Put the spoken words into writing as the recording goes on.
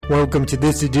Welcome to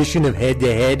this edition of Head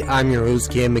to Head. I'm your host,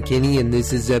 Cam McKinney, and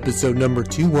this is episode number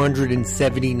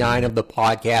 279 of the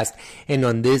podcast. And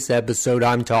on this episode,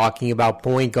 I'm talking about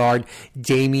point guard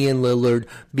Damian Lillard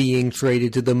being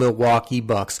traded to the Milwaukee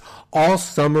Bucks. All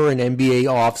summer and NBA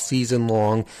offseason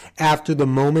long, after the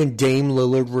moment Dame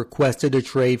Lillard requested a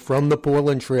trade from the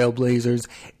Portland Trailblazers,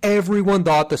 everyone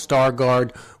thought the star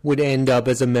guard would end up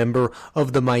as a member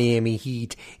of the Miami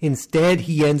Heat. Instead,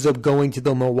 he ends up going to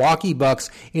the Milwaukee Bucks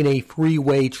in a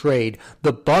freeway trade.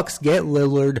 The Bucks get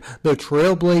Lillard. The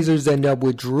Trailblazers end up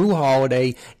with Drew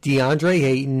Holiday, DeAndre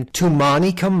Ayton,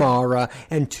 Toumani Camara,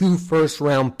 and 2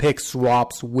 first-round pick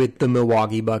swaps with the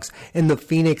Milwaukee Bucks. And the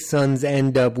Phoenix Suns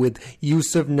end up with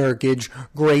Yusuf Nurkic,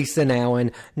 Grayson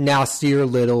Allen, Nasir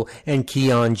Little, and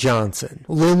Keon Johnson.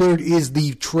 Lillard is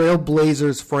the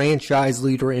Trailblazers franchise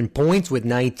leader in points with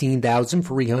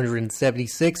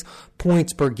 19,376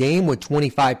 points per game with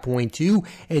 25.2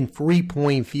 and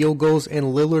 3-point field goals, and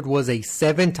Lillard was a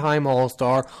 7-time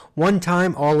All-Star,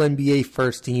 1-time All-NBA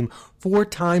first team,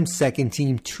 4-time second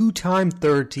team, 2-time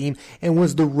third team, and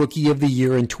was the Rookie of the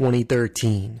Year in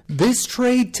 2013. This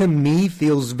trade to me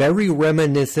feels very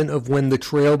reminiscent of when the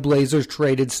Trailblazers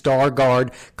traded star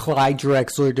guard Clyde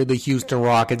Drexler to the Houston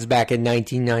Rockets back in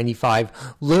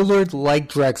 1995. Lillard, like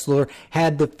Drexler,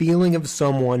 had the feeling of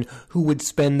someone who would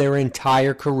spend their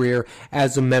entire career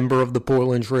as a member of the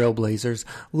Portland Trailblazers.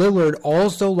 Lillard,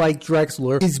 also like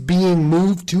Drexler, is being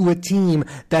moved to a team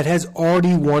that has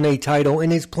already won a title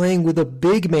and is playing with a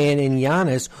big man in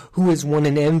Giannis, who has won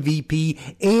an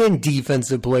MVP and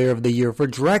Defensive Player of the Year. For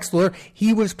Drexler,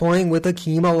 he was playing with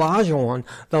Hakeem Olajuwon.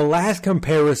 The last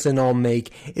comparison I'll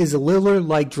make is Lillard,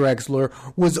 like Drexler,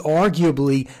 was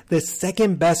arguably the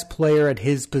second best player at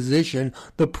his position.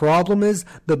 The problem is,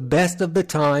 the best of the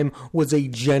time was a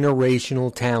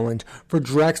generational talent. For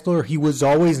Drexler, he was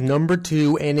always number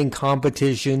 2 and in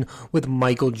competition with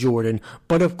Michael Jordan.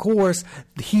 But of course,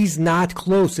 he's not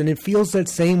close, and it feels that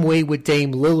same way with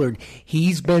Dame Lillard.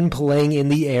 He's been playing in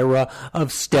the era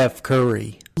of Steph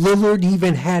Curry. Lillard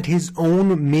even had his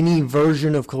own mini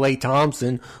version of Klay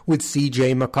Thompson with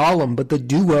CJ McCollum, but the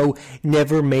duo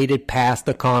never made it past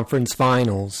the conference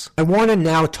finals. I want to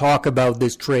now talk about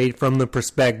this trade from the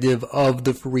perspective of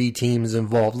the 3 teams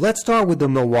involved. Let's start with the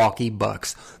Milwaukee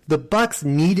Bucks. The Bucks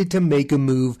needed to make a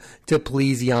move to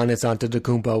please Giannis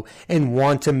Antetokounmpo and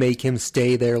want to make him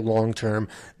stay there long term.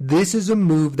 This is a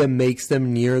move that makes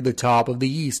them near the top of the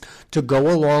East. To go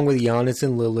along with Giannis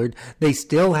and Lillard, they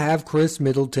still have Chris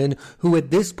Middleton, who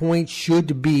at this point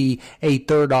should be a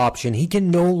third option. He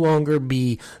can no longer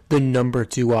be the number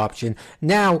 2 option.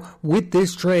 Now, with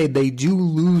this trade, they do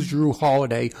lose Drew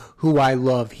Holiday, who I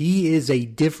love. He is a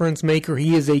difference maker.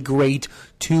 He is a great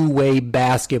two-way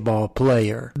basketball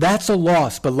player. That's a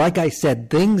loss, but like I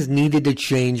said, things needed to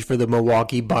change for the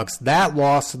Milwaukee Bucks. That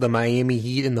loss to the Miami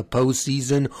Heat in the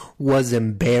postseason was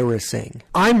embarrassing.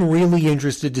 I'm really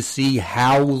interested to see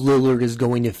how Lillard is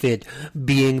going to fit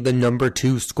being the number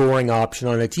 2 scoring option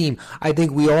on a team. I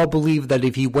think we all believe that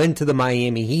if he went to the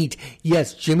Miami Heat,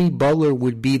 yes, Jimmy Butler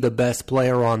would be the best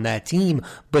player on that team,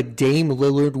 but Dame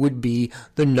Lillard would be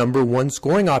the number 1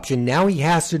 scoring option. Now he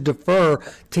has to defer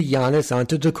to Giannis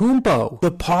Antetokounmpo.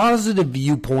 The positive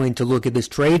viewpoint to look at this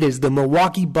trade is the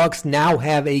Milwaukee Bucks now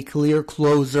have a clear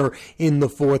closer in the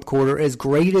fourth quarter. As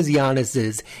great as Giannis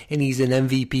is, and he's an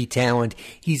MVP talent,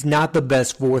 he's not the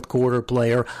best fourth quarter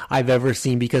player I've ever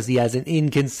seen because he has an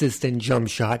inconsistent jump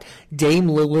shot. Dame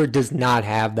Lillard does not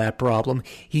have that problem.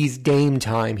 He's Dame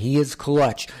time. He is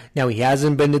clutch. Now, he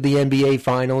hasn't been to the NBA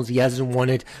Finals. He hasn't won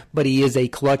it, but he is a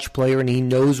clutch player and he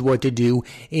knows what to do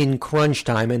in crunch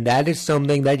time, and that is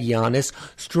something that Giannis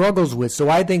struggles with. So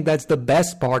I think that's the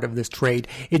best part of this trade.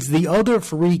 It's the other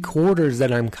 3 quarters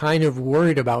that I'm kind of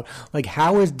worried about. Like,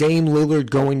 how is Dame Lillard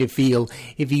going to feel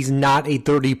if he's not a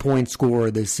 30-point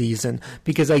scorer this season?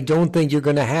 Because I don't think you're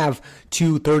going to have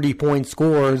 2 30-point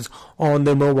scorers on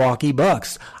the Milwaukee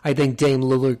Bucks. I think Dame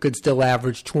Lillard could still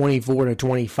average 24 to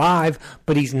 25,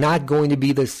 but he's not going to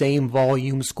be the same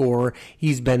volume scorer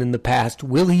he's been in the past.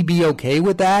 Will he be okay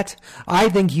with that? I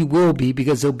think he will be,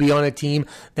 because he'll be on a team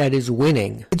that is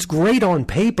winning. It's great on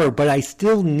paper, but I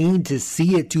still need to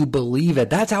see it to believe it.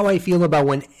 That's how I feel about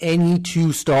when any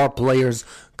 2 star players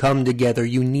come together.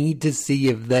 You need to see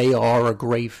if they are a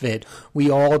great fit. We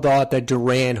all thought that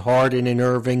Durant, Harden, and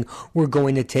Irving were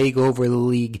going to take over the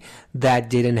league. That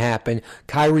didn't happen.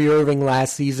 Kyrie Irving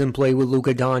last season played with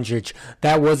Luka Doncic.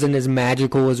 That wasn't as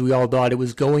magical as we all thought it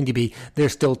was going to be. They're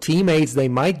still teammates. They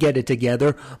might get it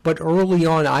together, but early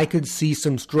on I could see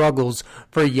some struggles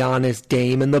for Giannis,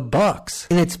 Dame, and the Bucks.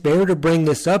 And it's fair to bring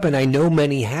this up, and I know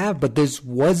many have, but this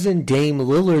wasn't Dame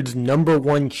Lillard's number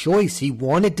one choice. He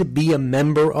wanted to be a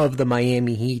member of the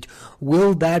Miami Heat.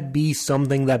 Will that be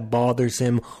something that bothers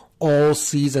him all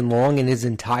season long in his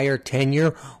entire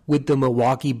tenure with the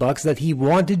Milwaukee Bucks, that he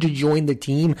wanted to join the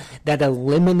team that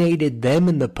eliminated them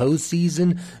in the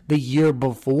postseason the year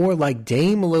before? Like,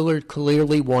 Dame Lillard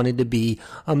clearly wanted to be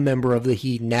a member of the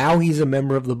Heat. Now he's a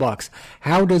member of the Bucks.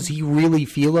 How does he really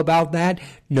feel about that?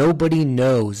 Nobody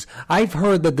knows. I've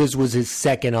heard that this was his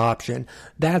second option.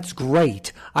 That's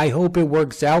great. I hope it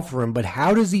works out for him, but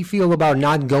how does he feel about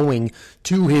not going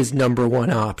to his number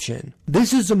one option?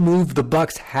 This is a move the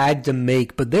Bucks had to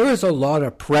make, but there is a lot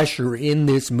of pressure in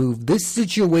this move. This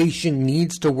situation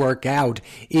needs to work out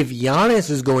if Giannis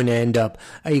is going to end up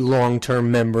a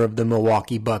long-term member of the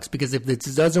Milwaukee Bucks, because if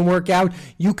this doesn't work out,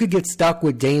 you could get stuck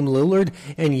with Dame Lillard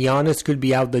and Giannis could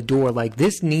be out the door. Like,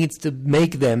 this needs to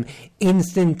make them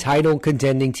instant title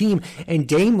contending team, and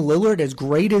Dame Lillard, as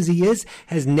great as he is,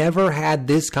 has never had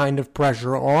this kind of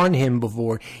pressure on him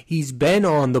before. He's been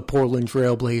on the Portland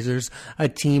Trailblazers, a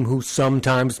team who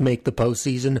sometimes make the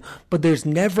postseason, but there's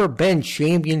never been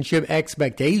championship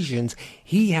expectations.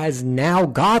 He has now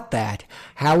got that.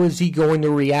 How is he going to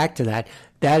react to that?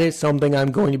 That is something I'm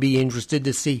going to be interested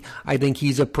to see. I think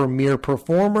he's a premier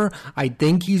performer. I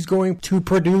think he's going to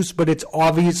produce, but it's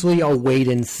obviously a wait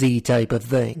and see type of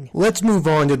thing. Let's move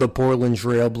on to the Portland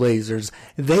Trailblazers.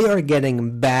 They are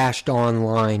getting bashed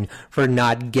online for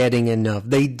not getting enough.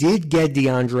 They did get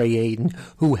DeAndre Ayton,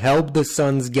 who helped the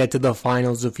Suns get to the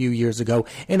finals a few years ago,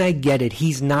 and I get it.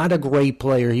 He's not a great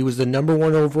player. He was the number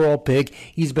one overall pick.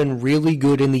 He's been really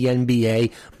good in the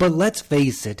NBA, but let's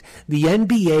face it, the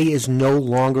NBA is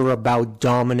no longer about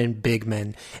dominant big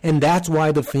men, and that's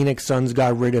why the Phoenix Suns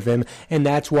got rid of him, and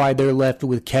that's why they're left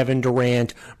with Kevin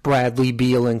Durant, Bradley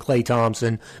Beal, and Klay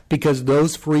Thompson, because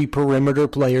those free perimeter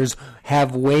players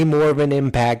have way more of an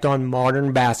impact on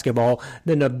modern basketball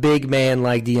than a big man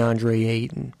like DeAndre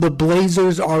Ayton. The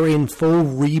Blazers are in full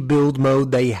rebuild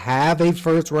mode. They have a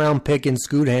first-round pick in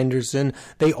Scoot Henderson.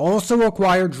 They also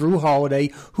acquired Drew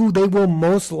Holiday, who they will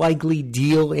most likely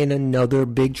deal in another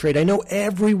big trade. I know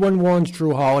everyone wants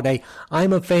Drew Holiday.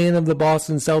 I'm a fan of the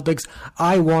Boston Celtics.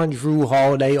 I want Drew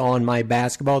Holiday on my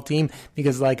basketball team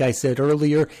because, like I said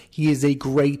earlier, he is a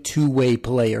great two-way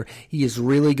player. He is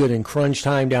really good in crunch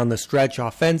time down the stretch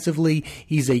offensively.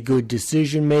 He's a good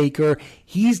decision maker.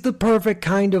 He's the perfect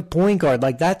kind of point guard.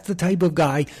 Like, that's the type of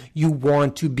guy you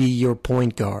want to be your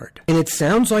point guard. And it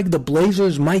sounds like the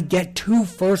Blazers might get 2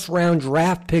 first-round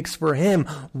draft picks for him.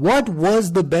 What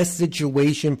was the best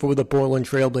situation for the Portland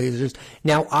Trailblazers?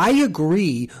 Now, I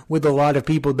agree with a lot of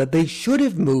people that they should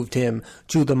have moved him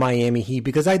to the Miami Heat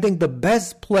because I think the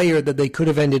best player that they could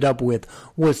have ended up with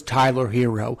was Tyler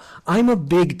Hero. I'm a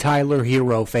big Tyler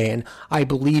Hero fan. I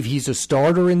believe he's a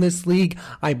starter in this league.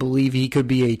 I believe he could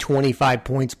be a 25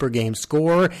 points per game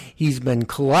scorer. He's been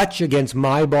clutch against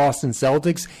my Boston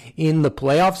Celtics in the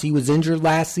playoffs. He was injured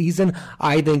last season.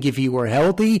 I think if he were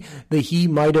healthy, the Heat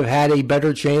might have had a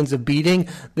better chance of beating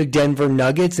the Denver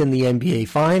Nuggets in the NBA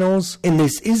Finals. And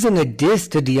this isn't a diss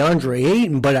to DeAndre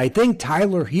Ayton, but I think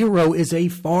Tyler Hero is a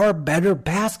far better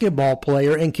basketball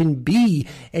player and can be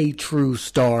a true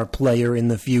star player in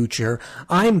the future.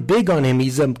 I'm big on him.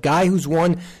 He's a guy who's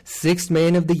won 6th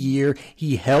Man of the Year.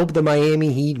 He helped the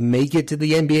Miami Heat make it to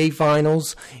the NBA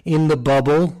Finals in the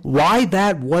bubble. Why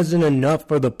that wasn't enough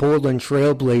for the Portland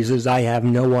Trailblazers, I have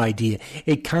no idea.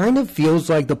 It kind of feels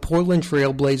like the Portland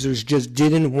Trailblazers just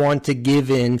didn't want to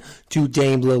give in to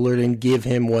Dame Lillard and give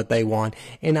him what they want.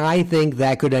 And I think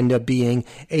that could end up being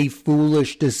a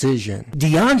foolish decision.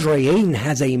 DeAndre Ayton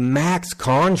has a max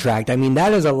contract. I mean,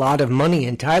 that is a lot of money,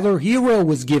 and Tyler Hero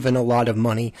was given a lot of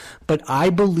money. But I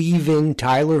believe in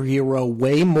Tyler Hero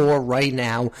way more right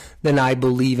now than I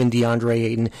believe in DeAndre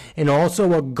Ayton. And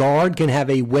also, a guard can have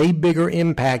a way bigger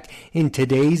impact in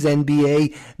today's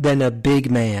NBA than a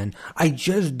big man. I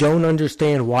just don't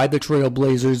understand why the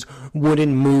Trailblazers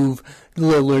wouldn't move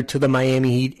Lillard to the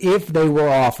Miami Heat if they were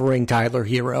offering Tyler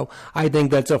Hero. I think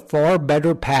that's a far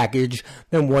better package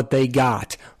than what they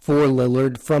got for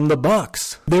Lillard from the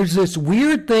Bucks. There's this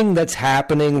weird thing that's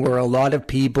happening where a lot of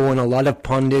people and a lot of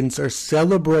pundits are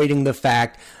celebrating the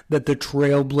fact that the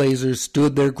Trailblazers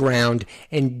stood their ground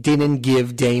and didn't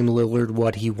give Dame Lillard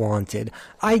what he wanted.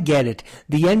 I get it.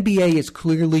 The NBA is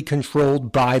clearly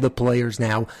controlled by the players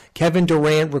now. Kevin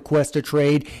Durant requests a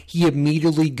trade. He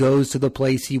immediately goes to the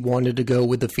place he wanted to go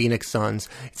with the Phoenix Suns.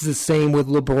 It's the same with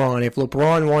LeBron. If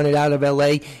LeBron wanted out of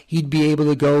LA, he'd be able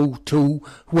to go to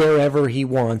wherever he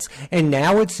wants. And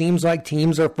now it seems like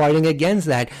teams are fighting against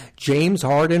that. James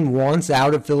Harden wants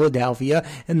out of Philadelphia,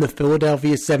 and the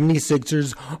Philadelphia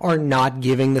 76ers are not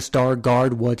giving the star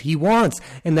guard what he wants.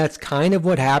 And that's kind of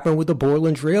what happened with the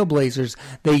Portland Trailblazers.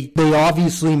 They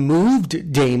obviously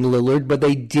moved Dame Lillard, but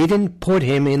they didn't put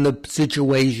him in the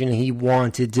situation he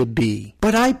wanted to be.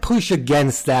 But I push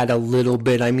against that a little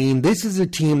bit. I mean, this is a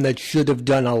team that should have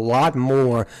done a lot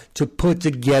more to put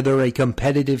together a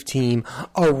competitive team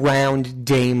around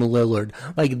Dame Lillard.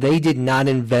 Like, they did not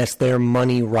invest their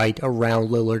money right around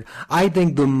Lillard. I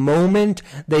think the moment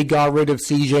they got rid of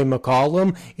CJ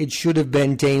McCollum, it should have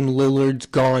been Dame Lillard's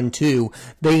gone too.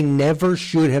 They never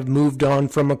should have moved on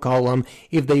from McCollum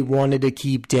if they wanted to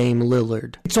keep Dame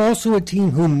Lillard. It's also a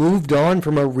team who moved on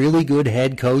from a really good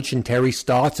head coach in Terry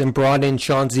Stotts and brought in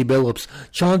Chauncey Billups.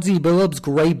 Chauncey Billups,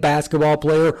 great basketball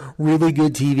player, really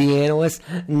good TV analyst,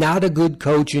 not a good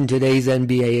coach in today's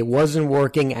NBA. It wasn't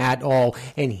working at all,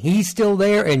 and he's still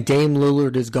there and Dame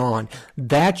Lillard is gone.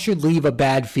 That should leave a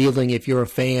bad feeling if you're a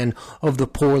fan of the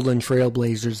Portland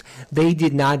Trailblazers. They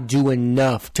did not do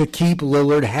enough to keep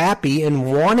Lillard happy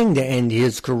and wanting to end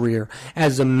his career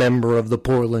as a member of the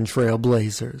Portland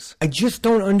Trailblazers. I just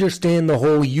don't understand the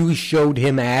whole "you showed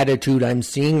him" attitude I'm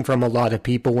seeing from a lot of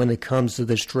people when it comes to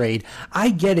this trade. I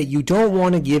get it, you don't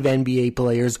want to give NBA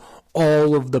players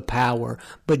all of the power,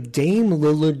 but Dame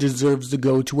Lillard deserves to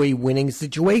go to a winning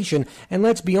situation, and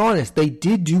let's be honest, they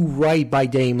did do right by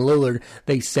Dame Lillard.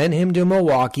 They sent him to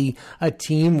Milwaukee, a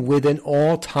team with an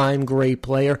all-time great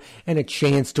player and a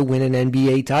chance to win an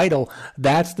NBA title.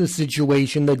 That's the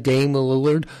situation that Dame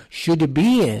Lillard should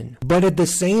be in. But at the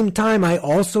same time, I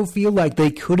also feel like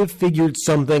they could have figured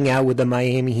something out with the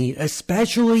Miami Heat,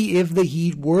 especially if the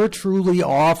Heat were truly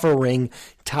offering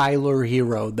Tyler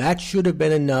Hero. That should have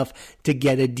been enough to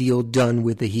get a deal done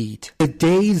with the Heat. The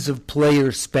days of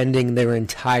players spending their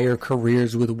entire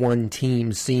careers with one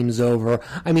team seems over.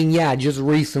 I mean, yeah, just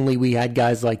recently we had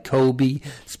guys like Kobe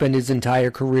spend his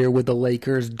entire career with the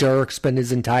Lakers, Dirk spend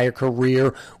his entire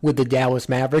career with the Dallas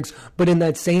Mavericks, but in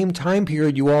that same time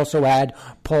period you also had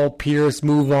Paul Pierce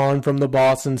move on from the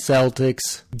Boston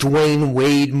Celtics, Dwayne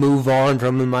Wade move on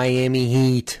from the Miami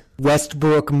Heat,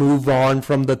 Westbrook move on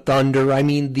from the Thunder. I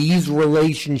mean, these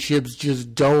relationships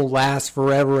just don't last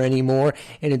forever anymore,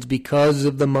 and it's because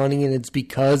of the money and it's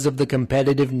because of the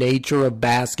competitive nature of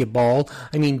basketball.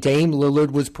 I mean, Dame Lillard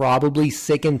was probably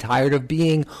sick and tired of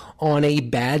being on a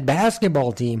bad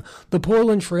basketball team. The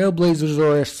Portland Trailblazers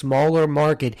are a smaller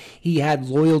market. He had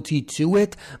loyalty to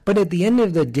it, but at the end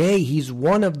of the day, he's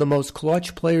one of the most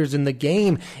clutch players in the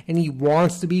game, and he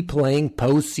wants to be playing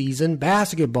postseason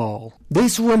basketball.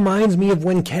 This reminds me of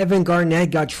when Kevin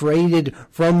Garnett got traded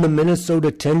from the Minnesota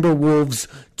Timberwolves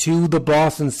to the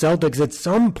Boston Celtics. At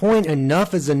some point,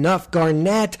 enough is enough.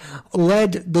 Garnett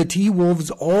led the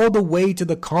T-Wolves all the way to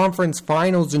the conference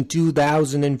finals in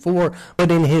 2004,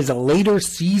 but in his later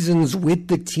seasons with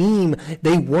the team,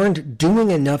 they weren't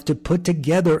doing enough to put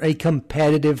together a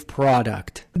competitive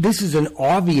product. This is an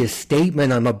obvious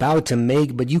statement I'm about to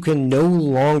make, but you can no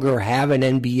longer have an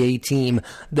NBA team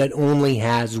that only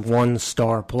has one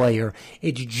star player.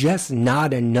 It's just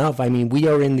not enough. I mean, we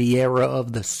are in the era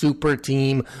of the super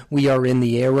team. We are in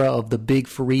the era of the big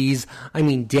freeze. I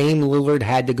mean, Dame Lillard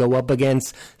had to go up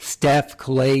against Steph,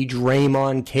 Clay,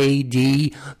 Draymond,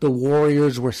 KD. The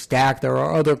Warriors were stacked. There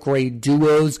are other great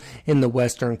duos in the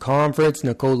Western Conference.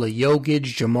 Nikola Jokic,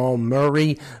 Jamal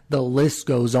Murray. The list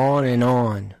goes on.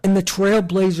 And the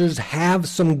Trailblazers have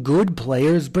some good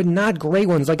players, but not great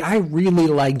ones. Like, I really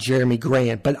like Jeremy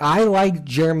Grant, but I liked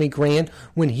Jeremy Grant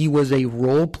when he was a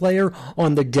role player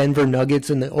on the Denver Nuggets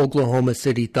and the Oklahoma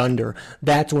City Thunder.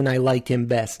 That's when I liked him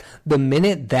best. The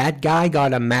minute that guy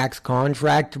got a max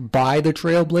contract by the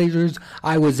Trailblazers,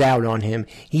 I was out on him.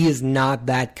 He is not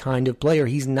that kind of player.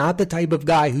 He's not the type of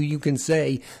guy who you can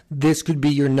say, this could be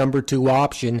your number 2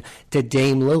 option to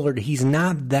Dame Lillard. He's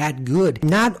not that good.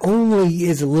 Not only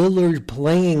is Lillard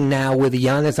playing now with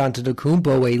Giannis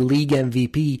Antetokounmpo, a league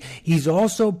MVP, he's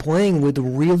also playing with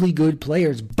really good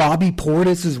players. Bobby Portis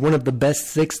Davis is one of the best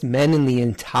sixth men in the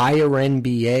entire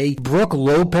NBA. Brook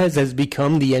Lopez has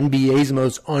become the NBA's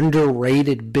most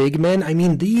underrated big men. I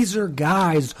mean, these are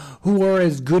guys who are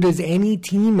as good as any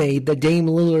teammate that Dame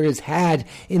Lillard has had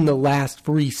in the last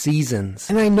 3 seasons.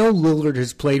 And I know Lillard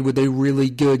has played with a really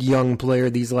good young player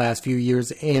these last few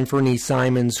years, Anthony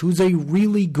Simons, who's a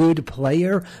really good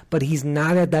player, but he's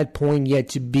not at that point yet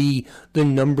to be the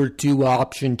number 2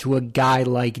 option to a guy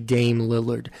like Dame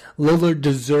Lillard. Lillard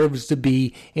deserves to be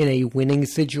in a winning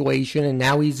situation, and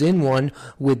now he's in one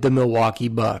with the Milwaukee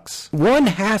Bucks. One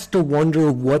has to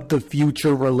wonder what the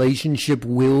future relationship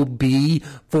will be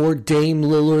for Dame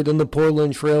Lillard and the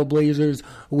Portland Trailblazers.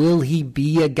 Will he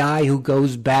be a guy who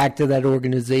goes back to that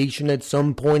organization at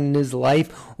some point in his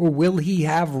life, or will he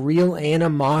have real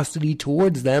animosity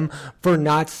towards them for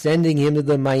not sending him to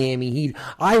the Miami Heat?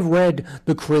 I read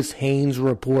the Chris Haynes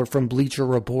report from Bleacher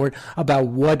Report about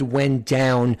what went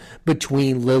down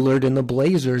between Lillard and the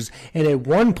Blazers, and at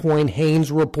one point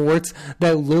Haynes reports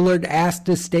that Lillard asked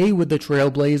to stay with the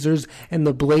Trailblazers and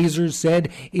the Blazers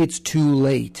said it's too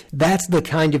late. That's the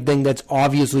kind of thing that's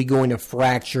obviously going to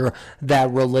fracture that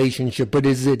relationship, but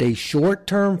is it a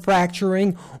short-term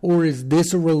fracturing, or is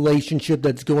this a relationship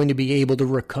that's going to be able to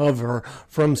recover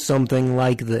from something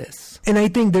like this? And I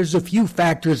think there's a few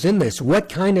factors in this. What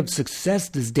kind of success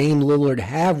does Dame Lillard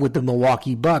have with the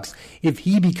Milwaukee Bucks? If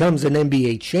he becomes an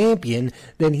NBA champion,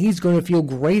 then he's going to feel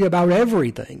great about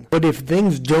everything. But if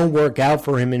things don't work out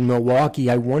for him in Milwaukee,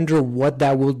 I wonder what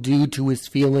that will do to his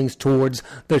feelings towards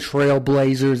the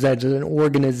Trailblazers as an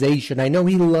organization. I know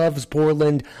he loves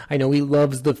Portland. I know he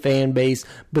loves the fan base,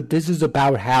 but this is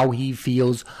about how he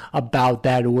feels about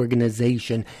that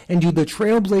organization. And do the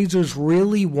Trailblazers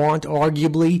really want,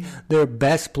 arguably, their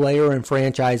best player in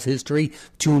franchise history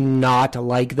to not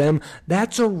like them?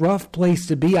 That's a rough place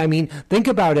to be. I mean, think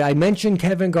about it. I mentioned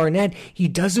Kevin Garnett. He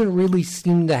doesn't really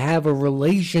seem to have a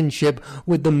relationship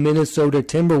with the Minnesota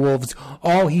Timberwolves.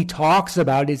 All he talks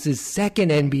about is his second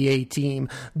NBA team,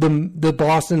 the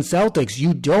Boston Celtics.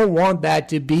 You don't want that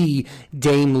to be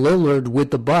Dame Lillard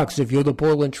with the Bucks if you're the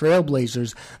Portland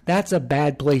Trailblazers. That's a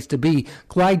bad place to be.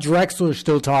 Clyde Drexler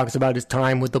still talks about his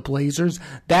time with the Blazers.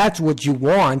 That's what you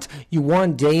want. You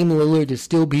want Dame Lillard to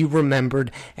still be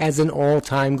remembered as an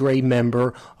all-time great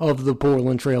member of the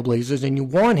Portland Trailblazers, and you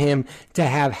want him to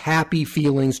have happy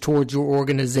feelings towards your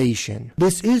organization.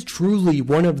 This is truly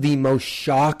one of the most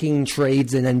shocking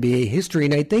trades in NBA history,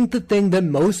 and I think the thing that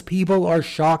most people are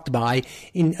shocked by,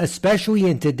 especially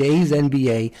in today's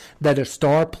NBA, that a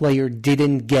star player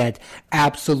didn't get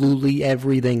absolutely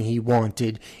everything he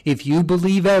wanted. If you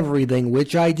believe everything,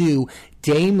 which I do,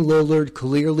 Dame Lillard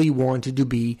clearly wanted to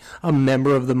be a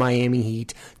member of the Miami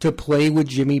Heat, to play with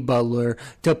Jimmy Butler,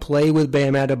 to play with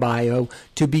Bam Adebayo,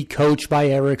 to be coached by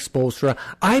Eric Spoelstra.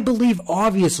 I believe,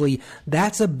 obviously,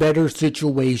 that's a better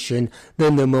situation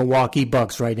than the Milwaukee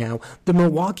Bucks right now. The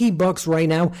Milwaukee Bucks right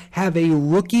now have a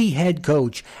rookie head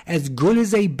coach. As good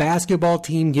as a basketball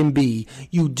team can be,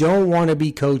 you don't want to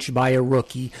be coached by a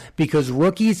rookie, because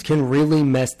rookies can really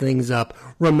mess things up.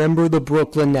 Remember the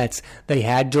Brooklyn Nets. They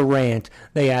had Durant.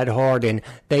 They had Harden.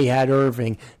 They had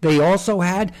Irving. They also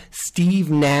had Steve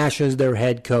Nash as their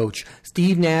head coach.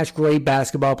 Steve Nash, great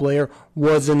basketball player,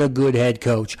 wasn't a good head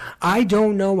coach. I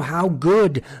don't know how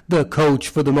good the coach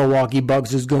for the Milwaukee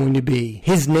Bucks is going to be.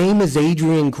 His name is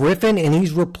Adrian Griffin, and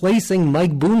he's replacing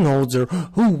Mike Budenholzer,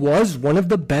 who was one of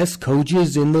the best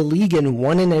coaches in the league and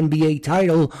won an NBA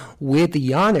title with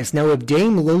Giannis. Now, if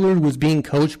Dame Lillard was being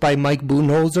coached by Mike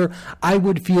Budenholzer, I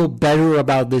would feel better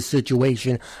about this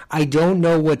situation. I don't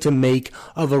know what to make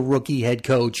of a rookie head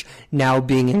coach now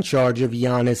being in charge of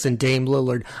Giannis and Dame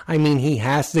Lillard. I mean, he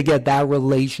has to get that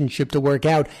relationship to work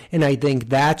out, and I think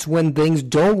that's when things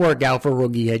don't work out for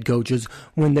rookie head coaches,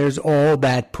 when there's all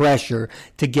that pressure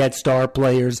to get star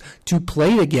players to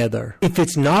play together. If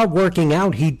it's not working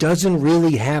out, he doesn't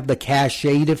really have the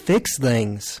cachet to fix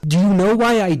things. Do you know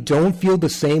why I don't feel the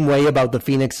same way about the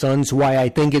Phoenix Suns, why I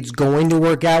think it's going to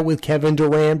work out with Kevin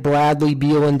Durant, Bradley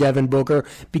Beal, and Devin Booker?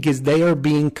 Because they are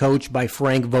being coached by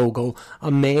Frank Vogel,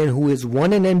 a man who has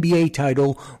won an NBA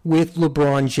title with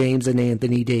LeBron James and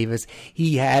Anthony Davis.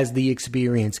 He has the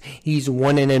experience. He's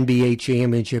won an NBA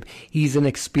championship. He's an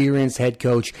experienced head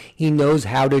coach. He knows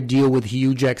how to deal with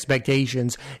huge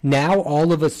expectations. Now,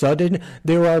 all of a sudden,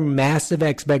 there are massive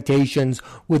expectations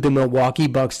with the Milwaukee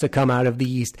Bucks to come out of the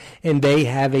East, and they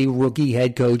have a rookie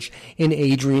head coach in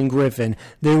Adrian Griffin.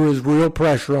 There is real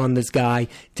pressure on this guy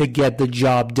to get the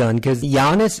job done, because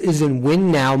Giannis is He's in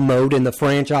win-now mode, and the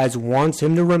franchise wants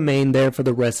him to remain there for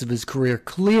the rest of his career,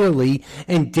 clearly,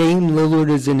 and Dame Lillard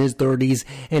is in his 30s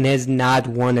and has not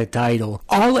won a title.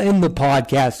 I'll end the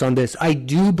podcast on this. I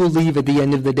do believe at the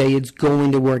end of the day it's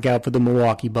going to work out for the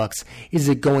Milwaukee Bucks. Is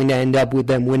it going to end up with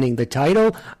them winning the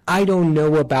title? I don't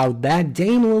know about that.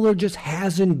 Dame Lillard just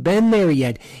hasn't been there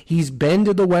yet. He's been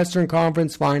to the Western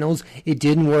Conference Finals. It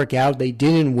didn't work out. They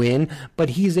didn't win,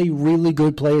 but he's a really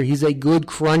good player. He's a good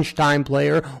crunch time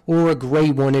player, or a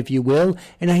great one if you will,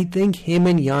 and I think him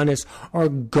and Giannis are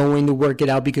going to work it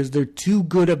out because they're too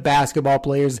good of basketball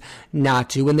players not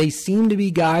to, and they seem to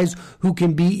be guys who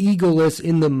can be egoless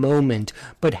in the moment.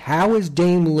 But how is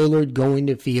Dame Lillard going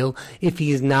to feel if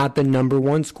he's not the number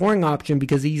one scoring option,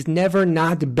 because he's never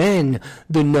not been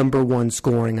the number one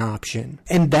scoring option?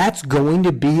 And that's going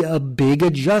to be a big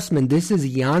adjustment. This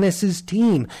is Giannis's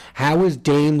team. How is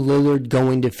Dame Lillard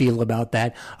going to feel about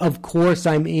that? Of course,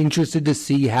 I'm interested to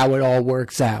see how it all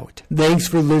works out. Thanks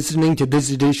for listening to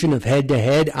this edition of Head to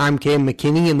Head. I'm Cam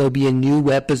McKinney, and there'll be a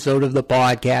new episode of the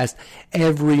podcast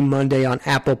every Monday on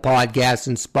Apple Podcasts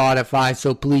and Spotify,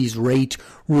 so please rate,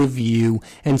 review,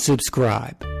 and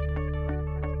subscribe.